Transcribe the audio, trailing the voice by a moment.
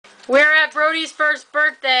We're at Brody's first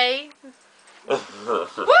birthday. You already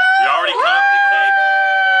cut the cake.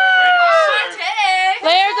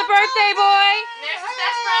 There's a birthday boy. There's his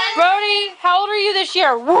best friend. Brody, how old are you this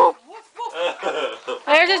year? Whoop.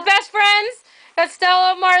 There's his best friends. That's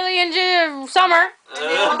Stella, Marley, and Summer.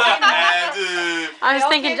 I was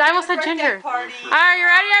thinking, I almost said Ginger. Alright, you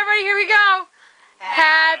ready, everybody? Here we go.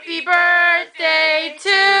 Happy birthday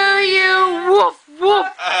to you. Woof, woof.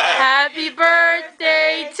 Happy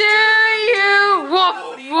birthday to you.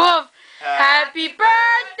 Woof, woof. Happy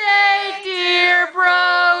birthday, dear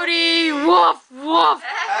Brody. Woof, woof.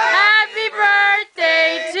 Happy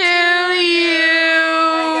birthday to you.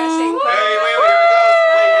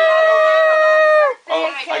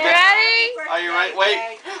 Are you ready?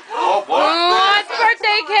 Wait. Oh, boy. Who wants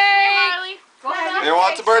birthday cake? Who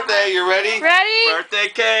wants a birthday? You ready? Ready? Birthday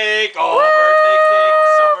cake. Oh, birthday cake.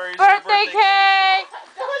 Summer's Birthday cake.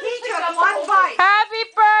 He took one bite. Happy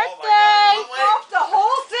birthday. Off the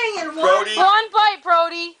whole thing in one. Brody. One bite,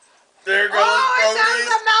 Brody. There goes Brody.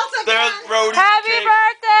 There's Brody's Happy cake.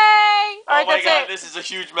 birthday. All right, Oh my that's God, it. this is a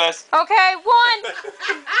huge mess. Okay, one.